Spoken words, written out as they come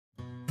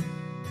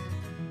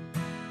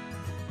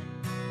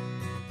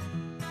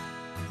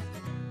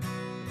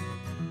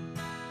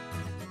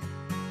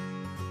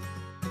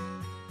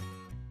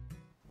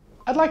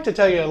I'd like to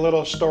tell you a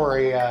little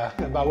story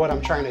about what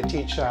I'm trying to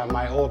teach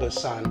my oldest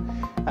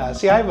son.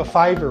 See, I have a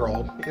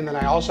 5-year-old, and then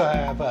I also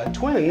have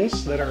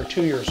twins that are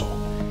 2 years old.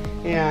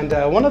 And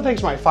one of the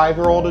things my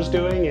 5-year-old is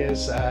doing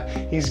is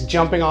he's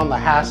jumping on the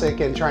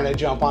hassock and trying to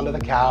jump onto the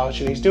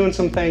couch, and he's doing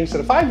some things that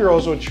a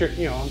 5-year-old would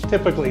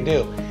typically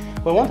do.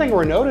 But one thing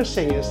we're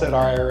noticing is that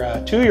our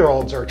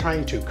 2-year-olds are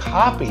trying to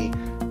copy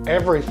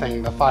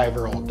everything the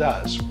 5-year-old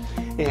does.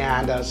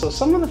 And so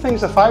some of the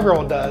things a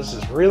 5-year-old does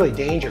is really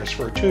dangerous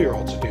for a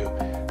 2-year-old to do.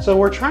 So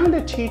we're trying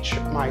to teach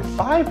my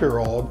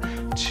 5-year-old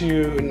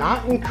to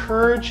not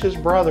encourage his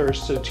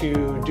brothers to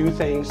do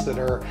things that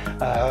are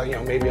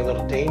maybe a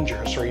little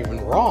dangerous or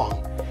even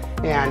wrong.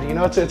 And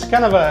it's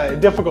kind of a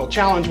difficult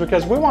challenge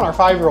because we want our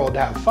 5-year-old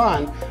to have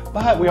fun,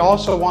 but we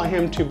also want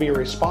him to be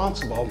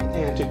responsible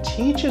and to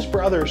teach his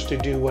brothers to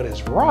do what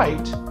is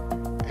right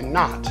and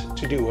not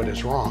to do what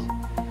is wrong.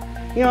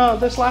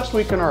 This last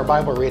week in our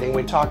Bible reading,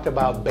 we talked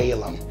about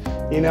Balaam.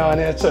 And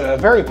it's a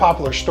very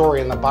popular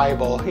story in the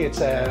Bible. It's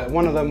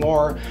one of the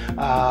more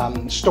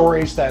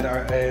stories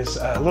that is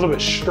a little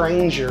bit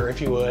stranger, if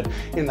you would,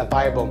 in the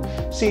Bible.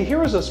 See, here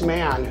was this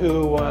man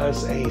who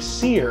was a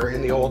seer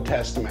in the Old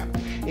Testament.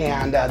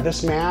 And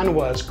this man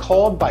was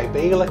called by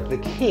Balak the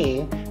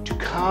king to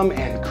come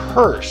and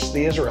curse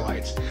the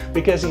Israelites.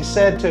 Because he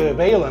said to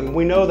Balaam,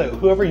 we know that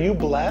whoever you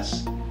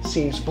bless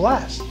seems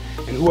blessed,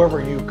 and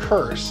whoever you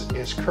curse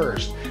is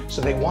cursed.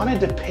 So they wanted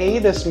to pay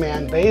this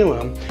man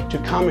Balaam to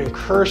come and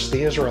curse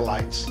the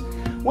Israelites.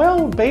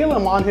 Well,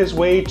 Balaam, on his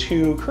way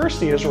to curse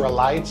the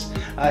Israelites,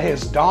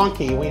 his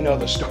donkey, we know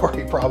the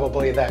story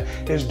probably, that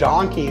his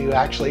donkey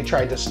actually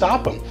tried to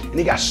stop him. And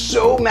he got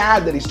so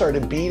mad that he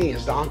started beating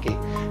his donkey.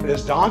 And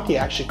his donkey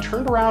actually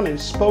turned around and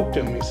spoke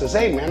to him. He says,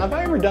 hey man, have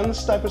I ever done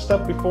this type of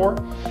stuff before?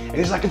 And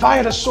he's like, if I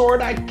had a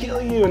sword, I'd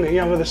kill you. And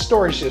the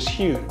story's just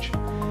huge.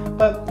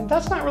 But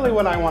that's not really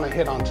what I want to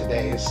hit on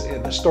today, is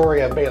the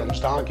story of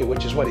Balaam's donkey,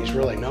 which is what he's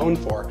really known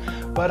for.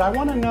 But I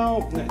want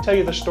to tell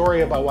you the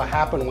story about what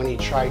happened when he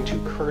tried to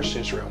curse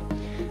Israel.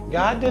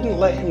 God didn't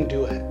let him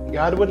do it.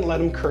 God wouldn't let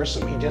him curse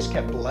him. He just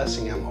kept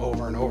blessing him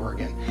over and over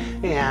again.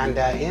 And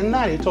in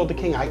that, he told the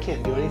king, I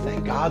can't do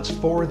anything. God's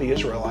for the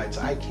Israelites.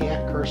 I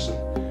can't curse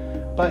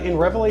them. But in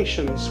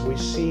Revelations, we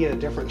see a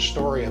different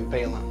story of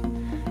Balaam.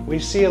 We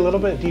see a little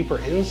bit deeper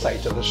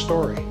insight to the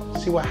story.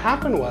 See, what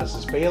happened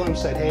was Balaam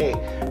said, hey,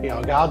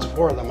 God's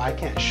for them. I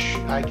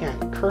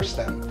can't curse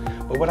them.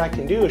 But what I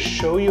can do is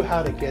show you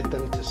how to get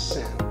them to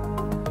sin.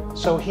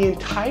 So he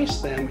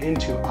enticed them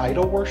into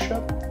idol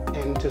worship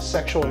and to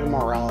sexual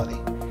immorality.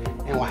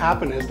 And what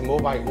happened is the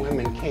Moabite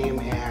women came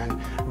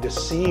and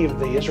deceived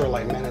the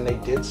Israelite men, and they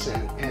did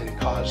sin and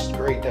caused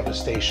great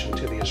devastation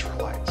to the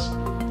Israelites.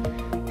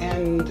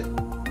 And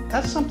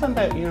that's something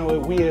that,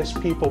 we as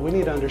people, we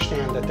need to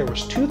understand that there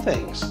was two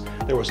things.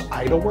 There was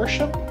idol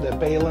worship that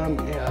Balaam,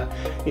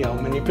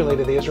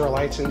 manipulated the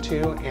Israelites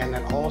into, and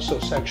then also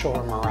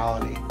sexual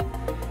immorality.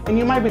 And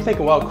you might be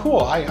thinking, well,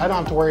 cool, I don't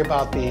have to worry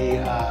about the,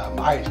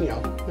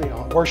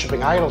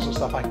 worshiping idols and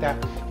stuff like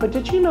that. But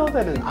did you know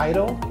that an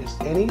idol is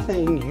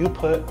anything you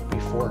put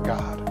before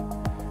God?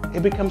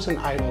 It becomes an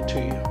idol to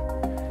you.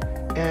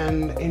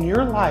 And in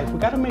your life, we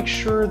got to make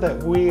sure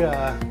that we,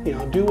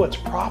 do what's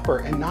proper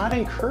and not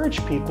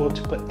encourage people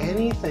to put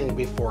anything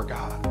before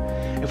God.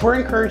 If we're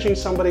encouraging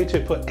somebody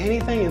to put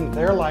anything in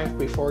their life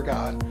before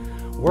God,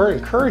 we're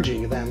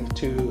encouraging them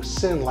to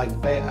sin like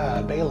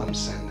Balaam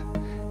sinned,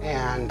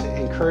 and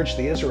encourage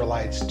the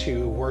Israelites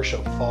to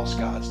worship false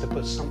gods, to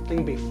put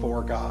something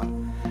before God.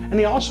 And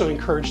he also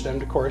encouraged them,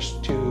 of course,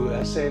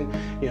 to sin,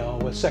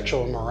 with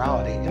sexual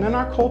immorality. And in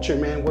our culture,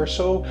 man, we're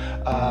so,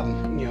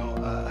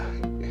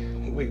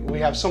 we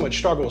have so much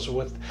struggles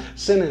with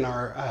sin in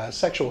our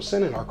sexual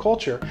sin in our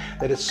culture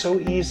that it's so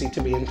easy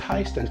to be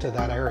enticed into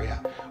that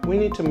area. We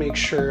need to make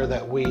sure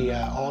that we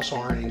also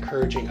aren't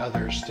encouraging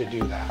others to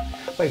do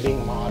that by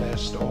being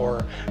modest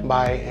or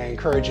by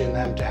encouraging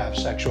them to have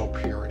sexual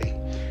purity.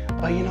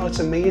 But it's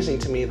amazing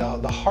to me,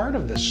 the heart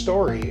of this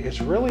story is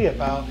really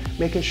about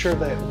making sure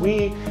that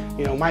we,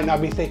 might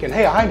not be thinking,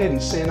 hey, I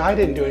didn't sin, I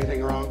didn't do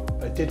anything wrong,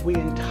 but did we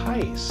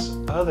entice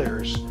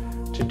others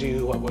to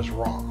do what was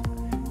wrong?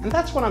 And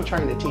that's what I'm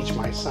trying to teach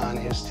my son,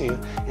 is to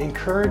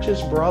encourage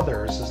his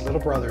brothers, his little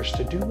brothers,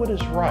 to do what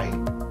is right,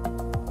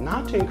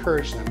 not to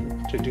encourage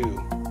them to do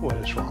what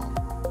is wrong.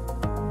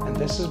 And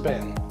this has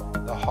been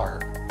the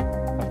heart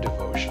of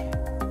devotion.